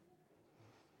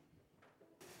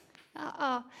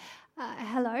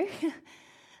Hello.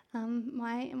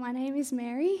 My name is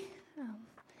Mary,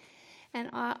 and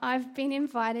I've been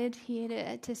invited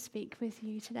here to speak with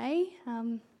you today.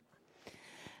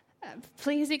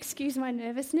 Please excuse my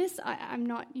nervousness. I'm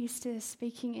not used to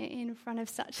speaking in front of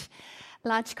such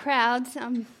large crowds,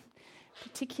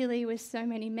 particularly with so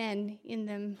many men in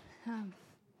them.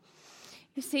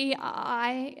 You see,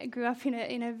 I grew up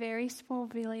in a very small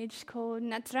village called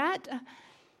Nazrat.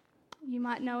 You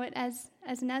might know it as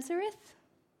Nazareth.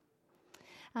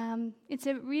 It's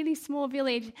a really small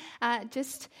village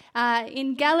just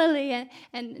in Galilee,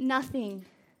 and nothing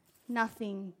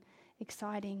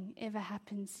exciting ever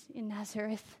happens in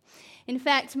Nazareth. In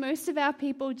fact, most of our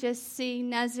people just see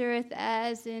Nazareth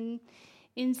as an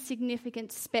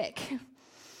insignificant speck,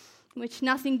 which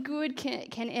nothing good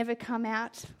can ever come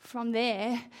out from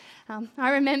there. I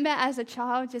remember as a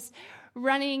child just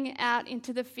running out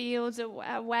into the fields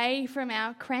away from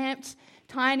our cramped,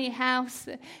 tiny house,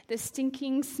 the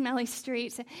stinking, smelly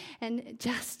streets, and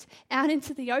just out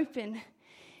into the open,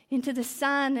 into the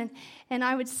sun. And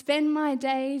I would spend my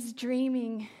days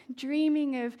dreaming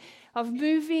of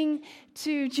moving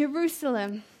to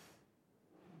Jerusalem.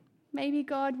 Maybe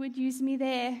God would use me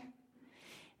there,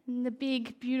 in the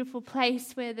big, beautiful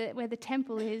place where the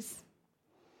temple is.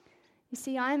 You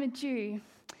see, I'm a Jew.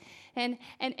 And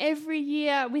every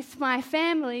year with my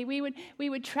family, we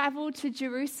would travel to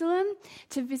Jerusalem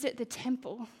to visit the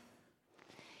temple.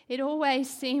 It always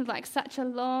seemed like such a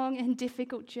long and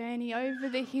difficult journey over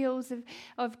the hills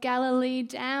of Galilee,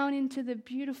 down into the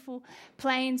beautiful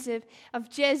plains of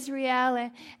Jezreel,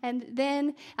 and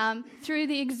then through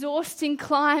the exhausting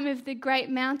climb of the great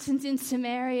mountains in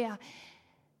Samaria,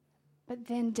 but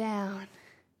then down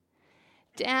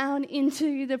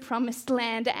into the promised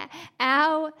land,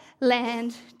 our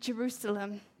land,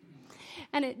 Jerusalem.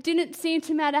 And it didn't seem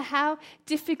to matter how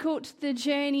difficult the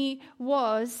journey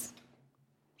was,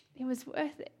 it was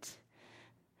worth it.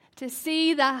 To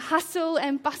see the hustle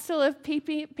and bustle of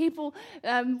people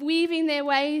weaving their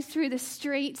way through the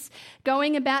streets,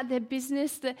 going about their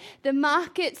business, the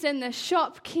markets and the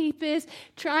shopkeepers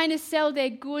trying to sell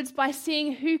their goods by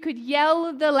seeing who could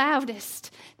yell the loudest,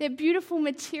 their beautiful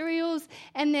materials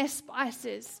and their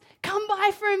spices. Come buy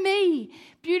from me,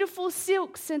 beautiful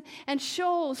silks and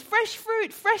shawls, fresh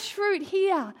fruit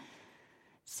here.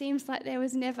 Seems like there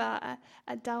was never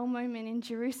a dull moment in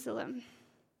Jerusalem.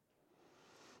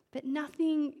 But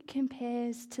nothing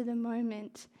compares to the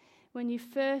moment when the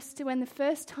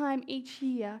first time each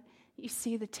year you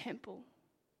see the temple.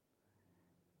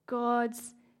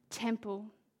 God's temple.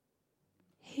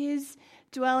 His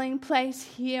dwelling place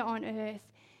here on earth.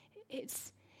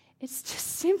 It's just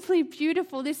simply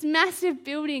beautiful. This massive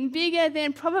building, bigger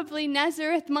than probably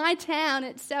Nazareth, my town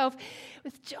itself,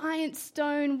 with giant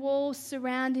stone walls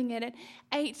surrounding it and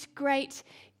 8 great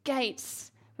gates,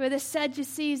 where the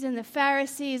Sadducees and the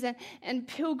Pharisees and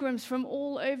pilgrims from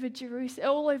all over Jerusalem,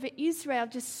 all over Israel,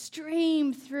 just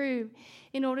stream through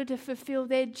in order to fulfill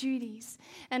their duties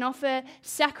and offer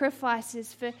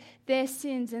sacrifices for their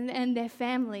sins and their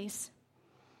families.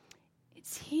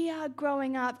 It's here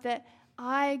growing up that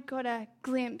I got a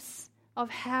glimpse of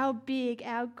how big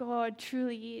our God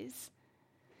truly is.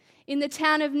 In the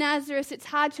town of Nazareth, it's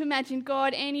hard to imagine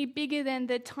God any bigger than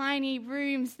the tiny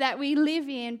rooms that we live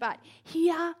in. But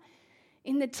here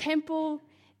in the temple,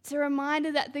 it's a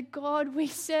reminder that the God we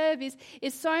serve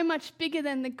is so much bigger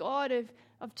than the God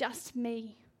of just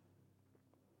me.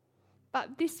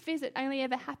 But this visit only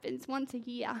ever happens once a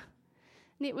year.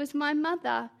 And it was my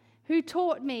mother who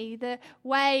taught me the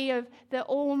way of the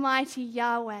Almighty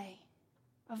Yahweh,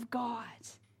 of God,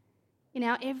 in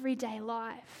our everyday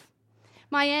life.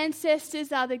 My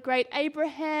ancestors are the great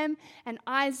Abraham and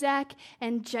Isaac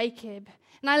and Jacob.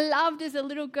 And I loved as a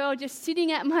little girl just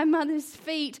sitting at my mother's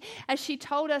feet as she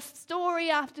told us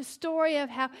story after story of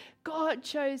how God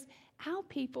chose our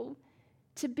people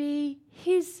to be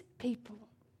his people.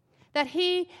 That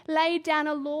he laid down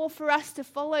a law for us to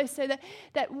follow so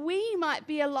that we might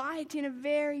be a light in a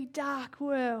very dark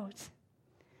world.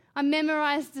 I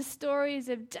memorized the stories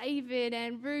of David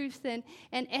and Ruth and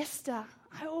Esther.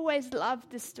 I always loved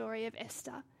the story of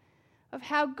Esther, of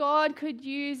how God could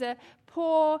use a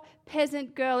poor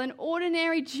peasant girl, an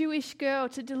ordinary Jewish girl,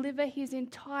 to deliver his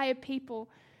entire people.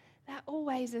 That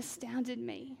always astounded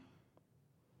me.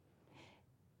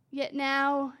 Yet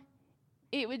now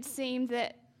it would seem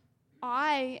that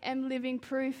I am living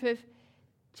proof of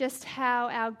just how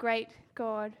our great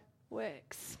God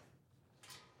works.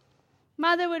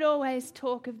 Mother would always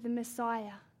talk of the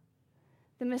Messiah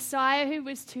who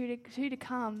was to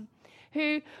come,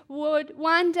 who would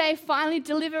one day finally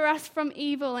deliver us from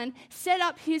evil and set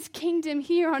up his kingdom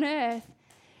here on earth.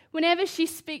 Whenever she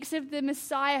speaks of the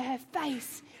Messiah, her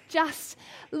face just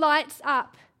lights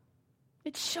up.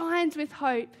 It shines with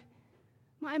hope.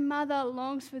 My mother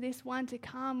longs for this one to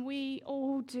come. We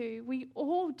all do. We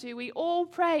all do. We all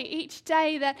pray each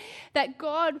day that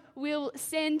God will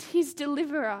send his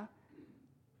deliverer.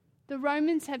 The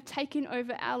Romans have taken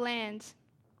over our land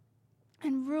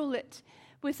and rule it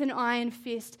with an iron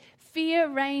fist. Fear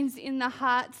reigns in the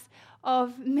hearts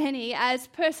of many as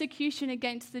persecution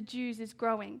against the Jews is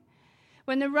growing.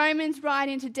 When the Romans ride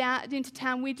into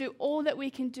town, we do all that we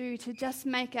can do to just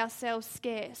make ourselves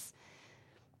scarce.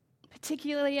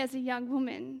 Particularly as a young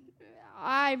woman,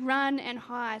 I run and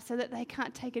hide so that they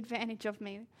can't take advantage of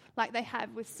me like they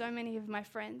have with so many of my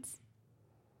friends.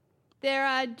 There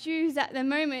are Jews at the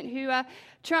moment who are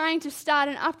trying to start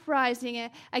an uprising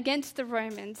against the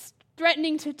Romans,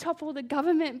 threatening to topple the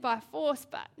government by force,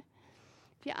 but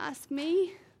if you ask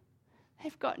me,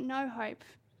 they've got no hope.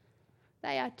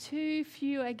 They are too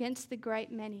few against the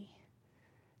great many.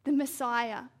 The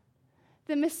Messiah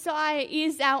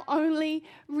is our only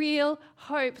real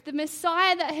hope. The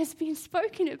Messiah that has been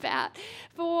spoken about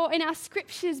in our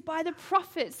scriptures by the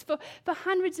prophets for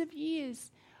hundreds of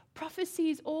years.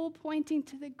 Prophecies all pointing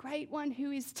to the great one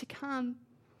who is to come,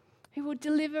 who will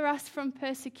deliver us from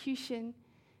persecution,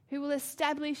 who will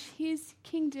establish his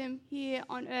kingdom here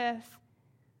on earth.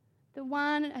 The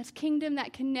one, a kingdom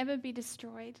that can never be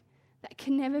destroyed, that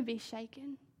can never be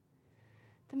shaken.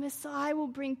 The Messiah will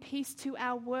bring peace to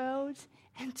our world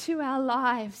and to our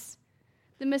lives.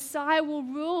 The Messiah will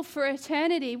rule for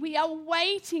eternity. We are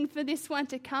waiting for this one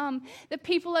to come. The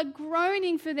people are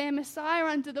groaning for their Messiah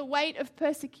under the weight of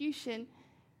persecution.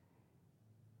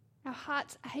 Our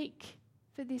hearts ache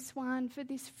for this one, for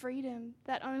this freedom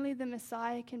that only the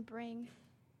Messiah can bring.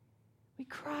 We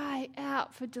cry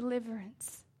out for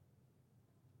deliverance.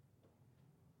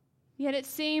 Yet it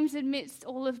seems amidst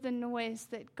all of the noise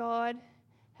that God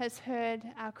has heard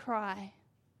our cry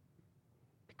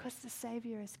because the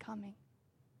Savior is coming.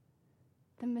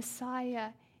 The Messiah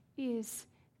is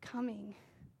coming.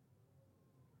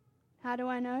 How do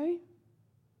I know?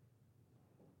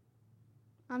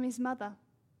 I'm his mother.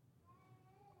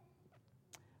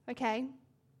 Okay,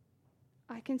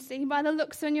 I can see by the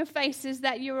looks on your faces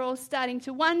that you're all starting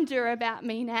to wonder about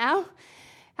me now.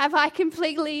 Have I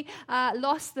completely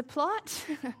lost the plot?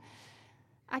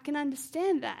 I can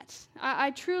understand that.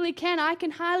 I truly can. I can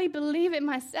hardly believe it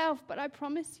myself, but I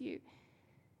promise you,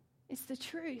 it's the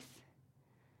truth.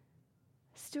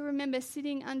 I still remember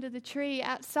sitting under the tree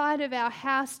outside of our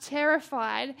house,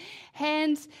 terrified,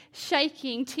 hands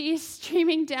shaking, tears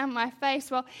streaming down my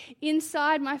face, while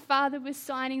inside my father was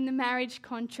signing the marriage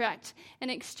contract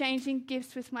and exchanging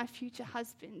gifts with my future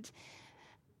husband,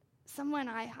 someone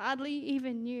I hardly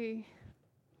even knew.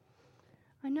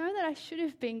 I know that I should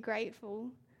have been grateful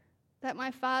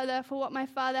for what my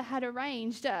father had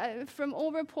arranged. From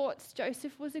all reports,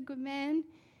 Joseph was a good man.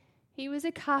 He was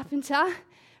a carpenter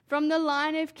from the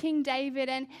line of King David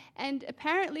and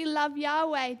apparently loved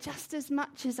Yahweh just as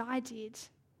much as I did.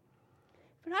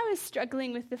 But I was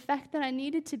struggling with the fact that I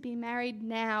needed to be married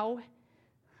now.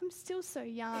 I'm still so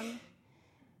young.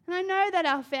 And I know that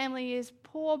our family is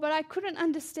poor, but I couldn't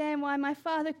understand why my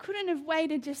father couldn't have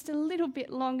waited just a little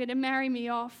bit longer to marry me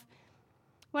off.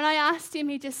 When I asked him,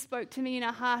 he just spoke to me in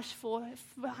a harsh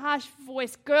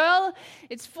voice. Girl,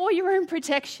 it's for your own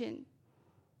protection.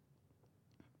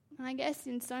 And I guess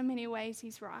in so many ways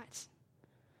he's right.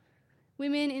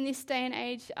 Women in this day and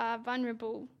age are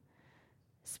vulnerable,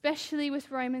 especially with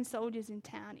Roman soldiers in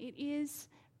town. It is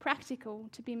practical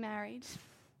to be married.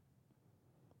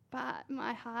 But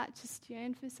my heart just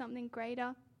yearned for something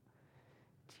greater,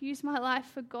 to use my life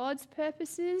for God's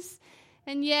purposes,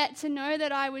 and yet to know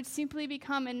that I would simply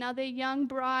become another young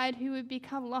bride who would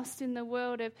become lost in the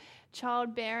world of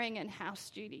childbearing and house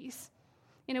duties,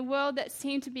 in a world that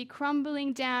seemed to be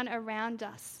crumbling down around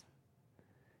us.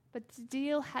 But the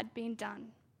deal had been done.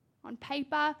 On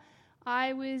paper,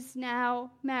 I was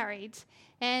now married,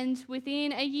 and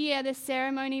within a year the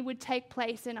ceremony would take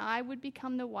place and I would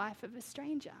become the wife of a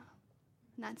stranger.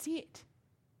 And that's it.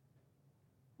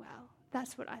 Well,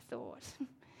 that's what I thought.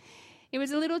 It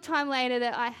was a little time later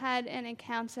that I had an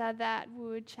encounter that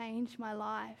would change my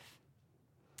life.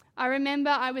 I remember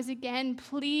I was again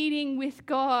pleading with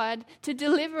God to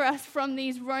deliver us from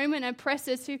these Roman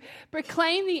oppressors who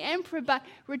proclaim the emperor but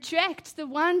reject the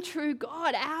one true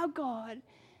God, our God.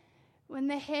 When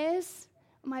the hairs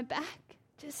on my back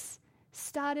just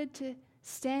started to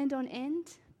stand on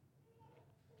end,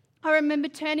 I remember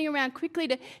turning around quickly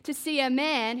to see a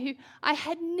man who I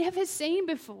had never seen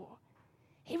before.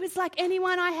 He was like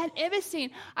anyone I had ever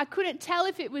seen. I couldn't tell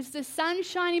if it was the sun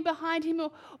shining behind him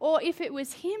or if it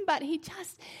was him, but he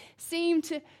just seemed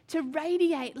to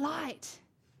radiate light.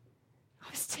 I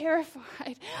was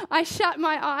terrified. I shut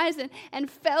my eyes and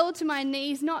fell to my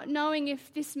knees, not knowing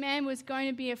if this man was going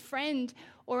to be a friend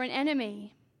or an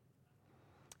enemy.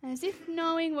 And as if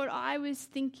knowing what I was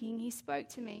thinking, he spoke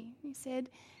to me. He said,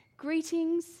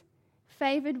 "Greetings,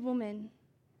 favored woman.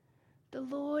 The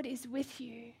Lord is with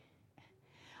you."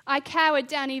 I cowered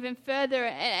down even further,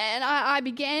 and I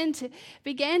began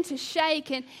to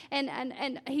shake,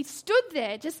 and he stood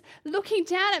there just looking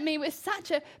down at me with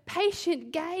such a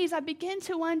patient gaze. I began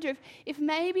to wonder if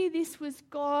maybe this was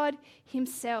God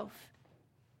himself.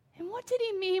 And what did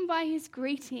he mean by his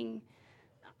greeting?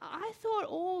 I thought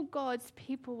all God's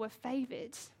people were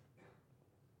favored.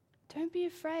 "Don't be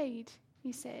afraid,"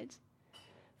 he said,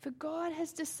 "for God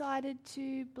has decided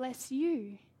to bless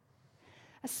you."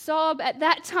 A sob at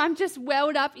that time just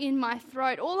welled up in my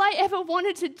throat. All I ever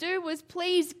wanted to do was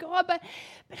please God, but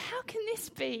how can this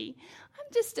be? I'm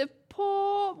just a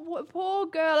poor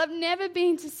girl. I've never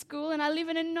been to school, and I live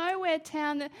in a nowhere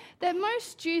town that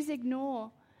most Jews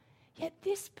ignore. Yet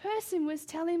this person was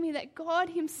telling me that God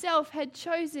himself had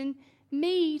chosen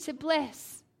me to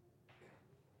bless.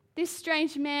 This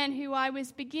strange man, who I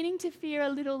was beginning to fear a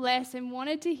little less and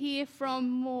wanted to hear from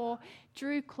more,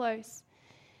 drew close.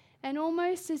 And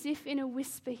almost as if in a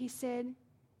whisper, he said,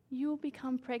 "You will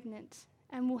become pregnant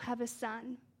and will have a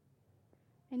son,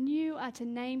 and you are to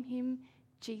name him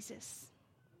Jesus."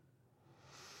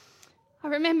 I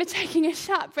remember taking a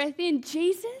sharp breath in.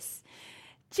 Jesus,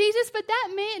 but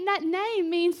that name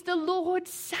means the Lord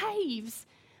saves.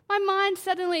 My mind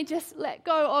suddenly just let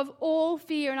go of all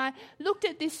fear, and I looked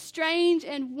at this strange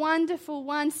and wonderful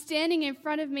one standing in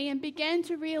front of me and began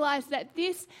to realize that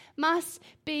this must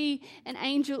be an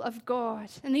angel of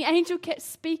God. And the angel kept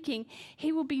speaking.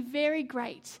 "He will be very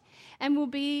great and will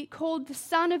be called the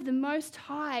Son of the Most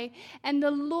High, and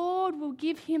the Lord will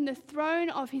give him the throne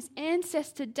of his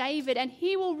ancestor David, and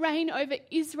he will reign over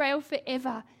Israel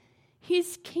forever.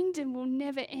 His kingdom will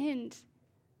never end."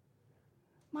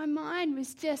 My mind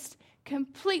was just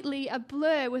completely a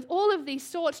blur with all of these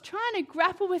thoughts, trying to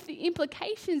grapple with the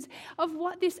implications of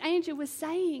what this angel was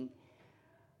saying.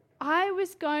 I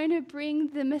was going to bring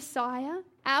the Messiah,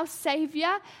 our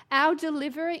Savior, our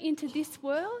deliverer into this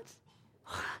world.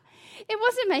 It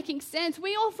wasn't making sense.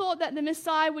 We all thought that the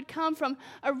Messiah would come from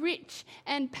a rich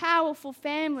and powerful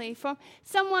family, from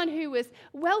someone who was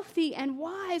wealthy and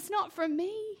wise, not from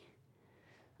me.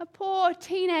 A poor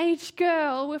teenage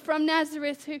girl from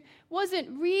Nazareth who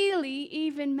wasn't really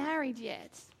even married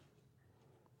yet.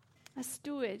 I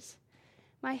stood,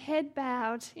 my head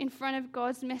bowed in front of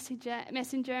God's messenger,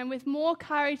 and with more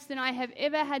courage than I have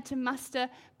ever had to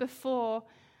muster before,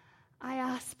 I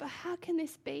asked, "But how can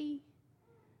this be?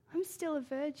 I'm still a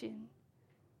virgin."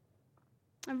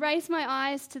 I raised my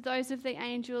eyes to those of the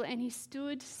angel, and he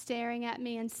stood staring at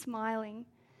me and smiling.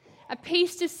 A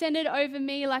peace descended over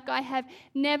me like I have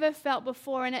never felt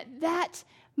before. And at that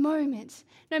moment,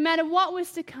 no matter what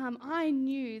was to come, I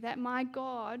knew that my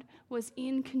God was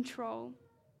in control.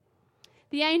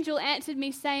 The angel answered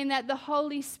me saying that the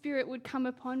Holy Spirit would come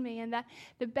upon me and that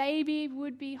the baby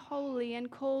would be holy and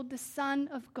called the Son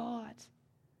of God.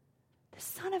 The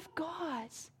Son of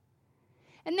God.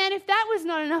 And then if that was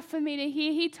not enough for me to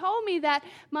hear, he told me that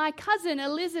my cousin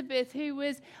Elizabeth, who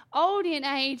was old in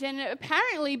age and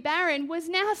apparently barren, was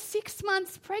now 6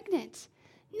 months pregnant.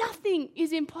 Nothing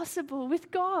is impossible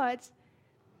with God.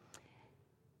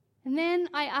 And then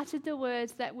I uttered the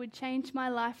words that would change my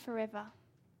life forever.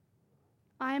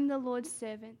 "I am the Lord's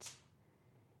servant.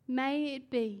 May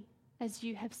it be as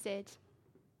you have said."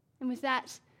 And with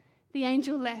that, the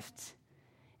angel left,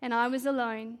 and I was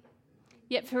alone,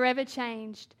 yet forever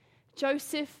changed.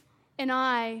 Joseph and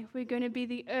I were going to be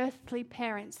the earthly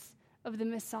parents of the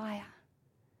Messiah.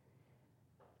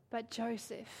 But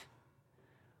Joseph,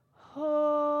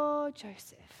 oh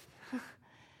Joseph,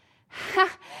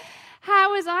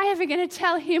 how was I ever going to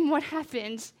tell him what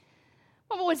happened?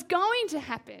 What was going to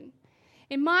happen?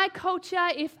 In my culture,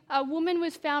 if a woman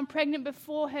was found pregnant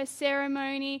before her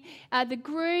ceremony, the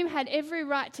groom had every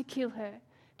right to kill her,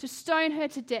 to stone her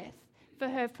to death for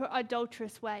her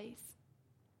adulterous ways.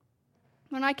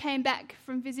 When I came back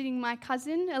from visiting my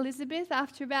cousin Elizabeth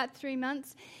after about 3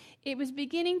 months, it was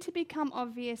beginning to become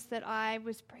obvious that I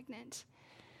was pregnant.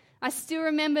 I still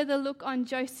remember the look on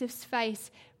Joseph's face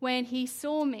when he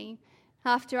saw me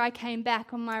after I came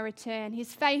back on my return.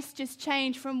 His face just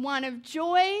changed from one of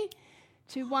joy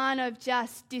to one of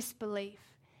just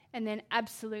disbelief. and then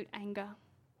absolute anger.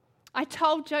 I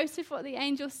told Joseph what the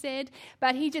angel said,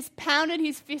 but he just pounded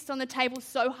his fist on the table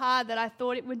so hard that I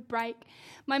thought it would break.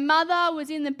 My mother was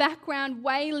in the background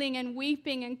wailing and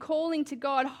weeping and calling to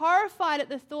God, horrified at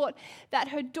the thought that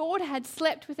her daughter had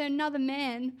slept with another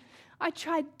man. I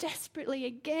tried desperately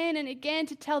again and again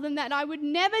to tell them that I would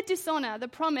never dishonor the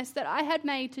promise that I had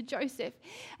made to Joseph,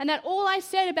 and that all I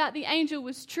said about the angel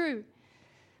was true.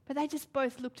 But they just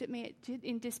both looked at me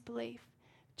in disbelief.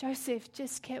 Joseph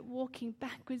just kept walking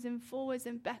backwards and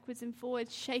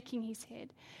forwards, shaking his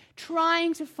head,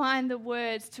 trying to find the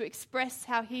words to express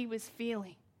how he was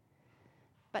feeling.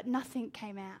 But nothing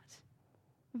came out.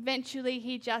 Eventually,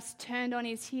 he just turned on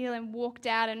his heel and walked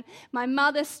out, and my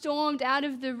mother stormed out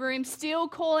of the room, still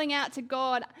calling out to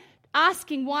God,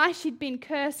 asking why she'd been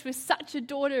cursed with such a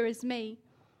daughter as me.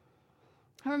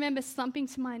 I remember slumping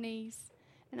to my knees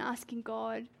and asking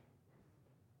God,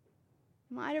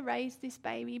 am I to raise this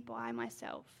baby by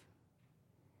myself?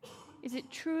 Is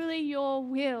it truly your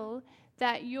will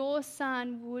that your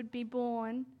son would be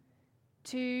born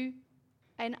to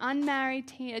an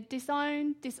unmarried a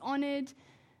dishonored,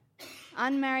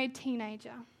 unmarried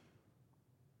teenager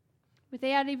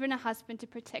without even a husband to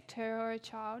protect her or a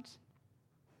child?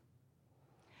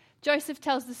 Joseph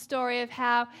tells the story of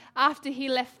how after he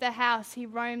left the house, he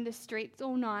roamed the streets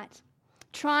all night,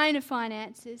 trying to find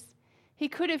answers. He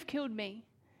could have killed me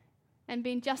and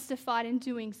been justified in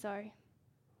doing so.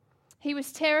 He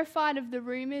was terrified of the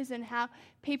rumors and how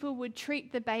people would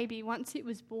treat the baby once it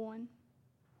was born.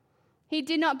 He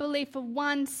did not believe for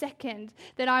 1 second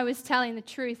that I was telling the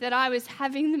truth, that I was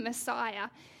having the Messiah.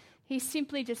 He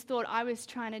simply just thought I was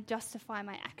trying to justify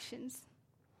my actions.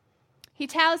 He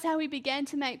tells how he began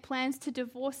to make plans to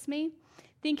divorce me,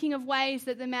 thinking of ways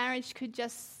that the marriage could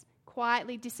just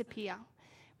quietly disappear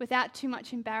without too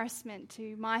much embarrassment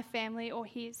to my family or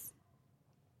his.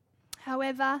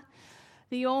 However,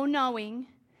 the all-knowing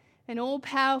and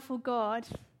all-powerful God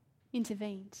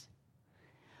intervened.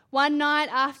 One night,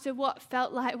 after what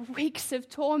felt like weeks of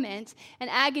torment and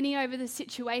agony over the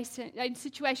situation,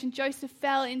 Joseph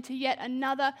fell into yet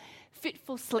another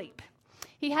fitful sleep.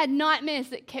 He had nightmares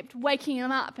that kept waking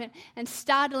him up and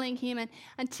startling him, and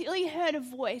until he heard a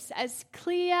voice as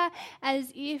clear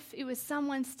as if it was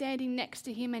someone standing next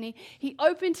to him, and he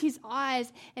opened his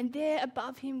eyes, and there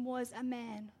above him was a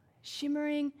man,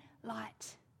 shimmering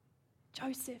light.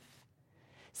 Joseph,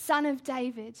 son of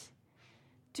David,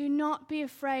 do not be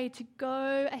afraid to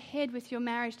go ahead with your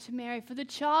marriage to Mary, for the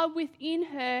child within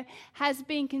her has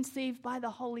been conceived by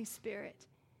the Holy Spirit.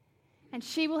 And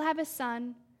she will have a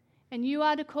son, and you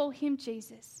are to call him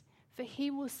Jesus, for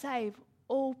he will save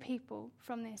all people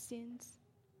from their sins.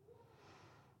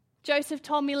 Joseph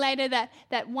told me later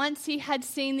that once he had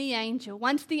seen the angel,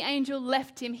 once the angel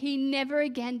left him, he never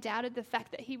again doubted the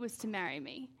fact that he was to marry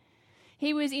me.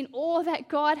 He was in awe that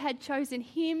God had chosen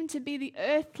him to be the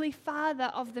earthly father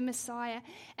of the Messiah,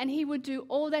 and he would do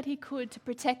all that he could to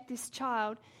protect this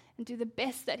child and do the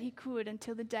best that he could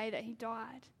until the day that he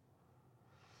died.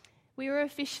 We were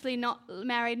officially not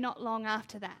married not long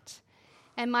after that,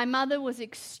 and my mother was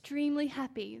extremely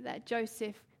happy that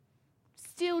Joseph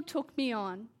still took me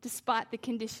on despite the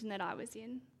condition that I was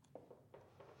in.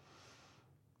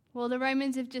 Well, the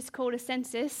Romans have just called a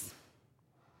census,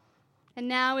 and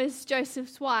now as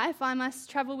Joseph's wife, I must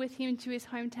travel with him to his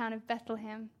hometown of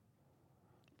Bethlehem,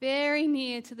 very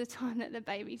near to the time that the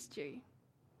baby's due.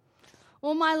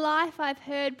 All my life I've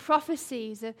heard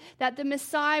prophecies that the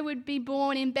Messiah would be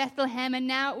born in Bethlehem, and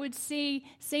now it would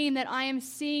seem that I am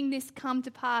seeing this come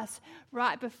to pass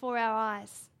right before our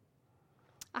eyes.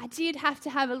 I did have to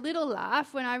have a little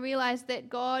laugh when I realized that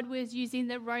God was using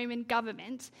the Roman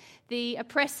government, the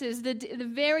oppressors, the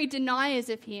very deniers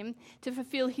of him, to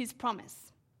fulfill his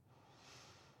promise.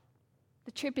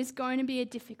 The trip is going to be a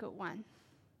difficult one,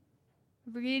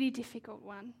 a really difficult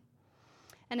one.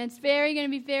 And it's going to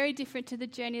be very different to the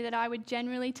journey that I would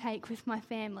generally take with my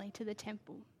family to the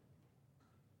temple.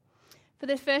 For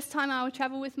the first time, I will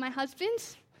travel with my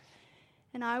husband,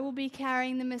 and I will be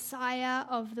carrying the Messiah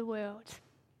of the world.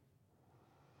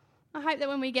 I hope that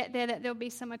when we get there that there'll be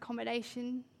some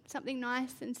accommodation, something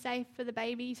nice and safe for the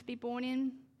baby to be born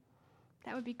in.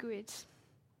 That would be good.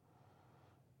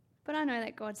 But I know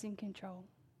that God's in control,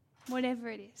 whatever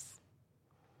it is.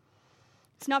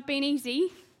 It's not been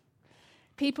easy.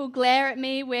 People glare at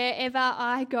me wherever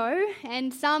I go,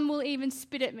 and some will even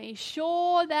spit at me,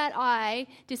 sure that I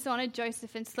dishonored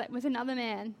Joseph and slept with another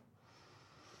man.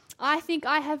 I think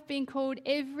I have been called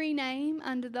every name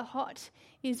under the hot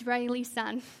Israeli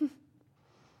sun.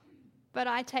 But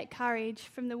I take courage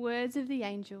from the words of the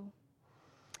angel.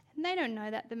 And they don't know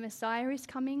that the Messiah is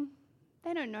coming.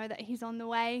 They don't know that he's on the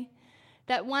way,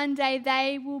 that one day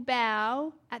they will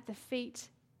bow at the feet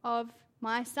of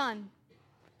my Son,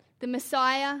 the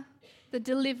Messiah, the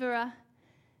deliverer,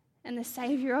 and the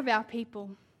Saviour of our people.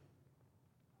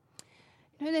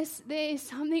 You know, there's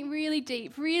something really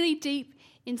deep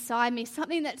inside me,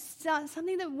 something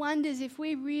that wonders if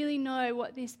we really know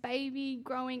what this baby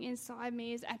growing inside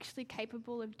me is actually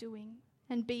capable of doing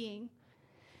and being.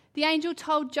 The angel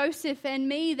told Joseph and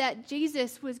me that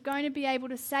Jesus was going to be able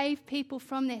to save people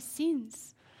from their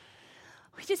sins.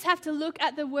 We just have to look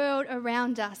at the world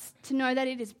around us to know that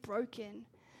it is broken,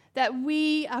 that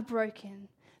we are broken.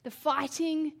 The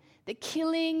fighting, the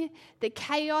killing, the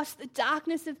chaos, the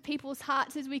darkness of people's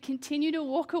hearts as we continue to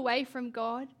walk away from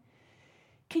God.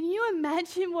 Can you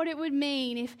imagine what it would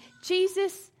mean if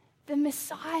Jesus, the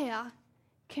Messiah,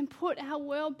 can put our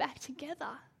world back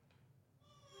together?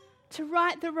 To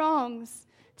right the wrongs,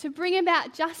 to bring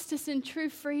about justice and true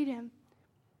freedom.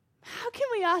 How can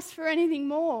we ask for anything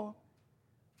more?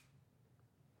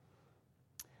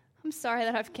 I'm sorry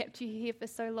that I've kept you here for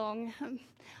so long.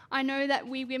 I know that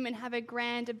we women have a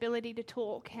grand ability to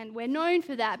talk, and we're known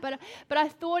for that, but I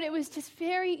thought it was just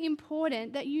very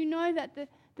important that you know that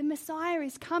the Messiah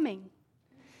is coming.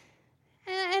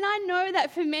 And I know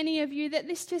that for many of you that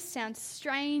this just sounds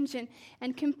strange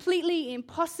and completely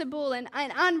impossible and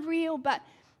unreal, but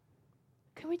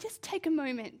can we just take a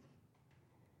moment?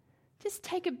 Just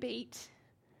take a beat.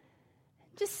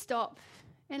 Just stop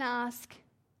and ask,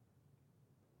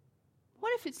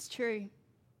 what if it's true?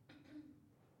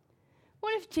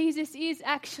 What if Jesus is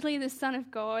actually the Son of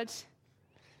God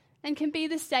and can be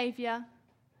the Saviour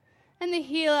and the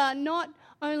healer not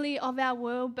only of our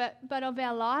world but of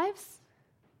our lives?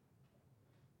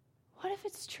 What if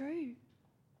it's true?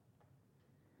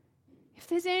 If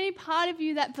there's any part of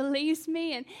you that believes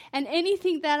me and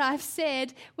anything that I've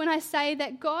said when I say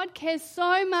that God cares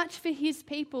so much for his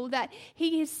people that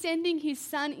he is sending his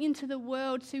Son into the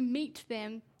world to meet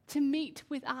them, to meet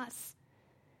with us,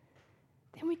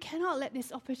 then we cannot let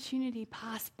this opportunity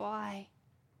pass by.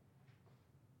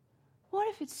 What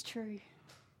if it's true?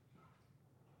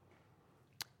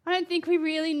 I don't think we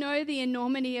really know the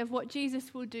enormity of what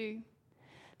Jesus will do.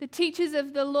 The teachers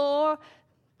of the law,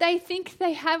 they think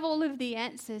they have all of the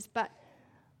answers, but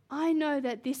I know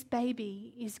that this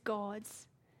baby is God's.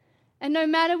 And no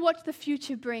matter what the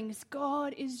future brings,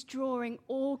 God is drawing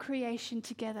all creation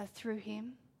together through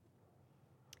him.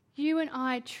 You and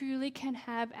I truly can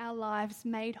have our lives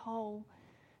made whole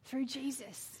through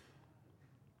Jesus.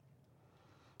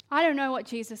 I don't know what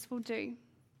Jesus will do,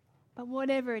 but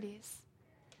whatever it is,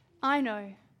 I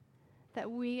know that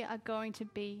we are going to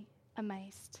be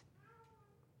amazed.